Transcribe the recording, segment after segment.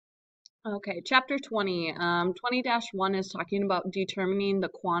Okay, chapter 20. 20-1 is talking about determining the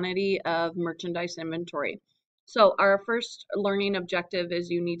quantity of merchandise inventory. So our first learning objective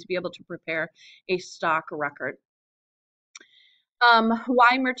is you need to be able to prepare a stock record.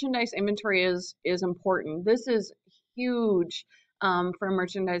 Why merchandise inventory is important. This is huge for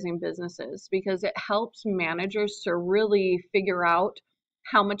merchandising businesses because it helps managers to really figure out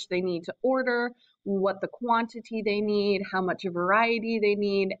how much they need to order, what the quantity they need, how much variety they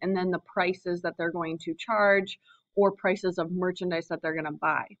need, and then the prices that they're going to charge or prices of merchandise that they're going to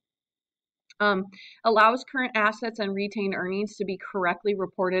buy. Um, Allows current assets and retained earnings to be correctly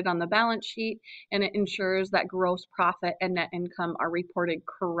reported on the balance sheet, and it ensures that gross profit and net income are reported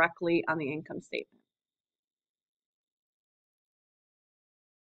correctly on the income statement.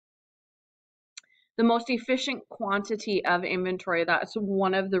 The most efficient quantity of inventory, that's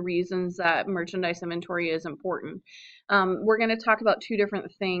one of the reasons that merchandise inventory is important. We're going to talk about two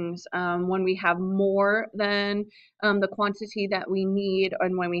different things when we have more than the quantity that we need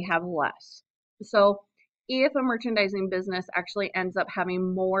and when we have less. So if a merchandising business actually ends up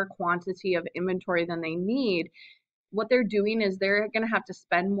having more quantity of inventory than they need, what they're doing is they're going to have to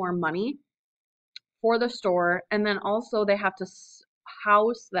spend more money for the store, and then also they have to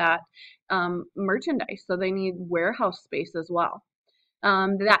house that merchandise. So they need warehouse space as well.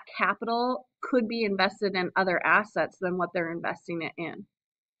 That capital could be invested in other assets than what they're investing it in.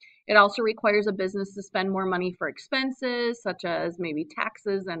 It also requires a business to spend more money for expenses, such as maybe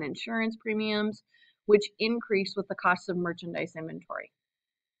taxes and insurance premiums, which increase with the cost of merchandise inventory.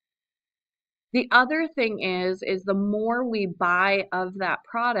 The other thing is the more we buy of that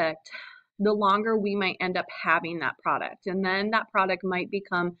product, the longer we might end up having that product. And then that product might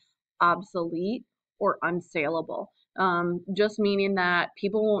become obsolete or unsaleable. Just meaning that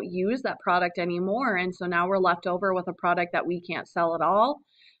people won't use that product anymore. And so now we're left over with a product that we can't sell at all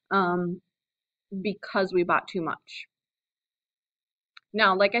because we bought too much.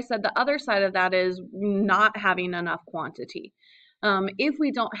 Now, like I said, the other side of that is not having enough quantity. If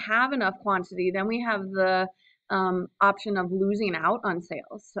we don't have enough quantity, then we have the option of losing out on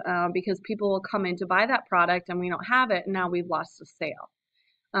sales because people will come in to buy that product and we don't have it, and now we've lost a sale.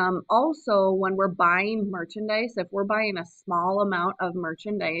 Also, when we're buying merchandise, if we're buying a small amount of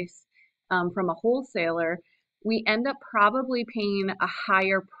merchandise from a wholesaler, we end up probably paying a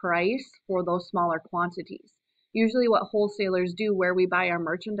higher price for those smaller quantities. Usually what wholesalers do where we buy our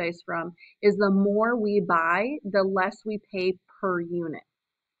merchandise from is the more we buy, the less we pay per unit.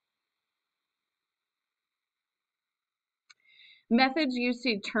 Methods used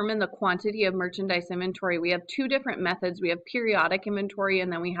to determine the quantity of merchandise inventory. We have two different methods. We have periodic inventory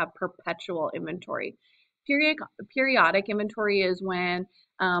and then we have perpetual inventory. Periodic inventory is when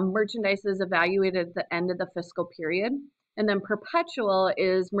merchandise is evaluated at the end of the fiscal period. And then perpetual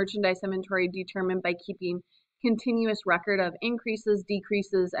is merchandise inventory determined by keeping continuous record of increases,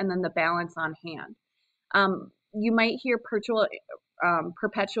 decreases, and then the balance on hand. You might hear perpetual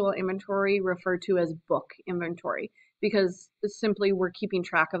inventory referred to as book inventory because simply we're keeping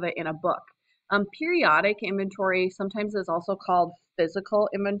track of it in a book. Periodic inventory sometimes is also called physical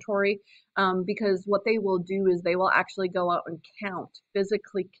inventory because what they will do is they will actually go out and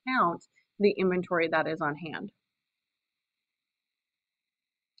physically count the inventory that is on hand.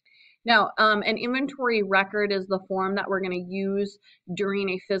 Now, an inventory record is the form that we're going to use during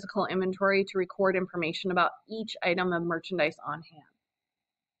a physical inventory to record information about each item of merchandise on hand.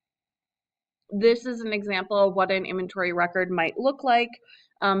 This is an example of what an inventory record might look like.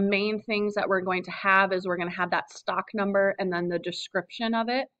 Main things that we're going to have is we're going to have that stock number and then the description of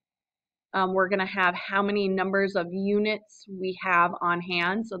it. We're going to have how many numbers of units we have on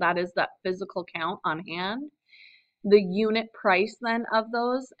hand. So that is that physical count on hand. The unit price then of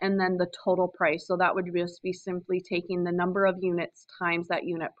those, and then the total price. So that would just be simply taking the number of units times that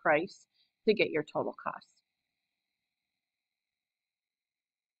unit price to get your total cost.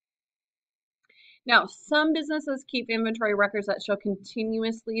 Now, some businesses keep inventory records that show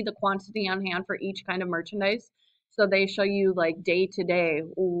continuously the quantity on hand for each kind of merchandise. So they show you like day to day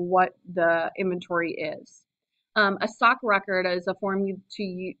what the inventory is. A stock record is a form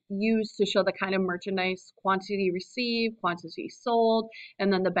to use to show the kind of merchandise, quantity received, quantity sold,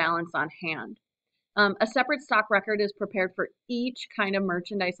 and then the balance on hand. A separate stock record is prepared for each kind of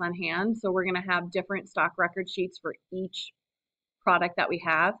merchandise on hand. So we're going to have different stock record sheets for each product that we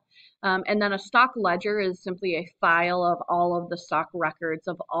have. And then a stock ledger is simply a file of all of the stock records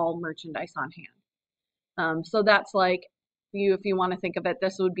of all merchandise on hand. So that's like, if you want to think of it,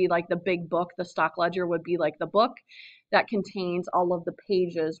 this would be like the big book. The stock ledger would be like the book that contains all of the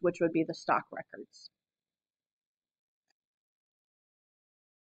pages, which would be the stock records.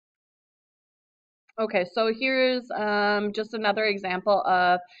 Okay, so here's just another example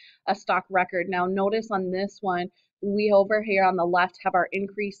of a stock record. Now notice on this one, we over here on the left have our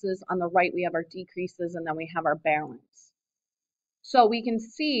increases, on the right we have our decreases, and then we have our balance. So we can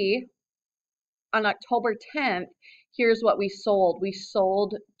see on October 10th, here's what we sold. We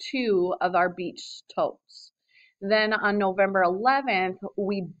sold 2 of our beach totes. Then on November 11th,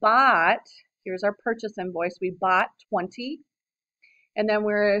 we bought, here's our purchase invoice, we bought 20. And then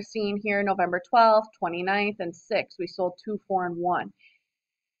we're seeing here November 12th, 29th, and 6th, we sold 2, 4, and 1.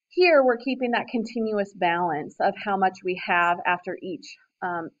 Here we're keeping that continuous balance of how much we have after each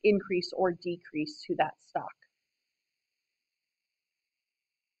increase or decrease to that stock.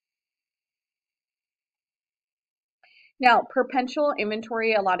 Now, perpetual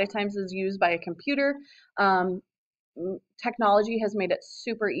inventory a lot of times is used by a computer. Technology has made it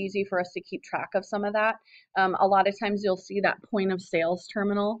super easy for us to keep track of some of that. A lot of times you'll see that point of sales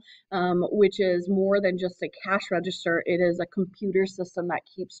terminal, which is more than just a cash register. It is a computer system that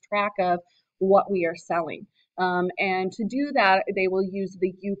keeps track of what we are selling. And to do that, they will use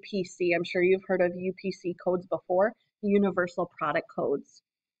the UPC. I'm sure you've heard of UPC codes before, Universal Product Codes.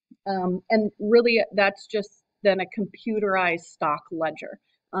 And really, that's just then a computerized stock ledger.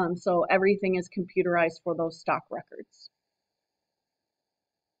 So everything is computerized for those stock records.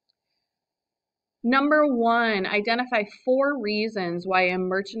 Number 1, identify 4 reasons why a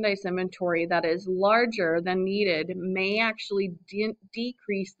merchandise inventory that is larger than needed may actually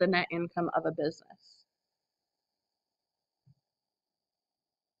decrease the net income of a business.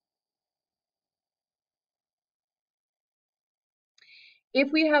 If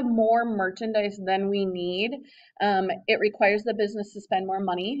we have more merchandise than we need, it requires the business to spend more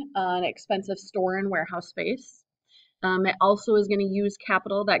money on expensive store and warehouse space. It also is going to use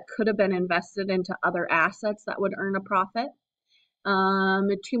capital that could have been invested into other assets that would earn a profit.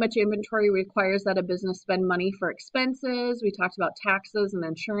 Too much inventory requires that a business spend money for expenses. We talked about taxes and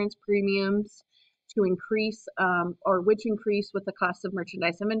insurance premiums to increase or which increase with the cost of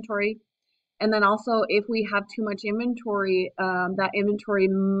merchandise inventory. And then also, if we have too much inventory, that inventory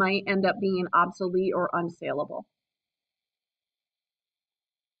might end up being obsolete or unsaleable.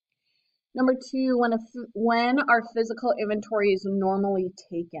 Number 2, when are physical inventories normally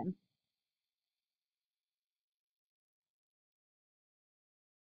taken?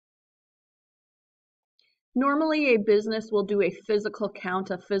 Normally, a business will do a physical count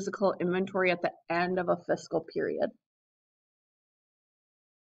of physical inventory at the end of a fiscal period.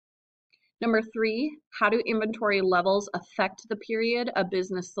 Number 3, how do inventory levels affect the period a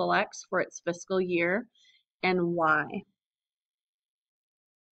business selects for its fiscal year, and why?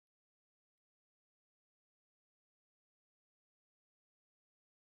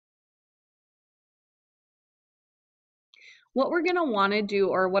 What we're going to want to do,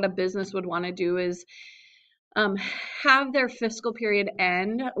 or what a business would want to do, is have their fiscal period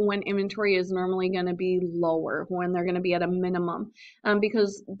end when inventory is normally going to be lower, when they're going to be at a minimum,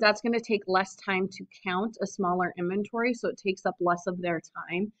 because that's going to take less time to count a smaller inventory, so it takes up less of their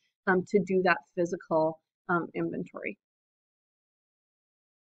time to do that physical inventory.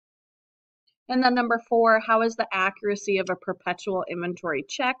 And then number 4, how is the accuracy of a perpetual inventory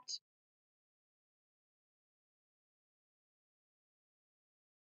checked?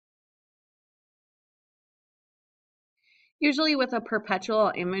 Usually with a perpetual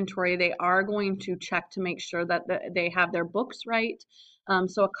inventory, they are going to check to make sure that they have their books right.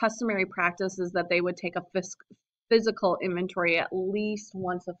 So a customary practice is that they would take a physical inventory at least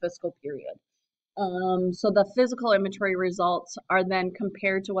once a fiscal period. So the physical inventory results are then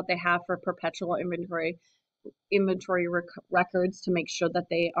compared to what they have for perpetual inventory records to make sure that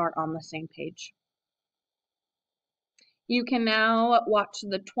they are on the same page. You can now watch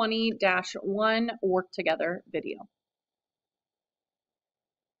the 20-1 work together video.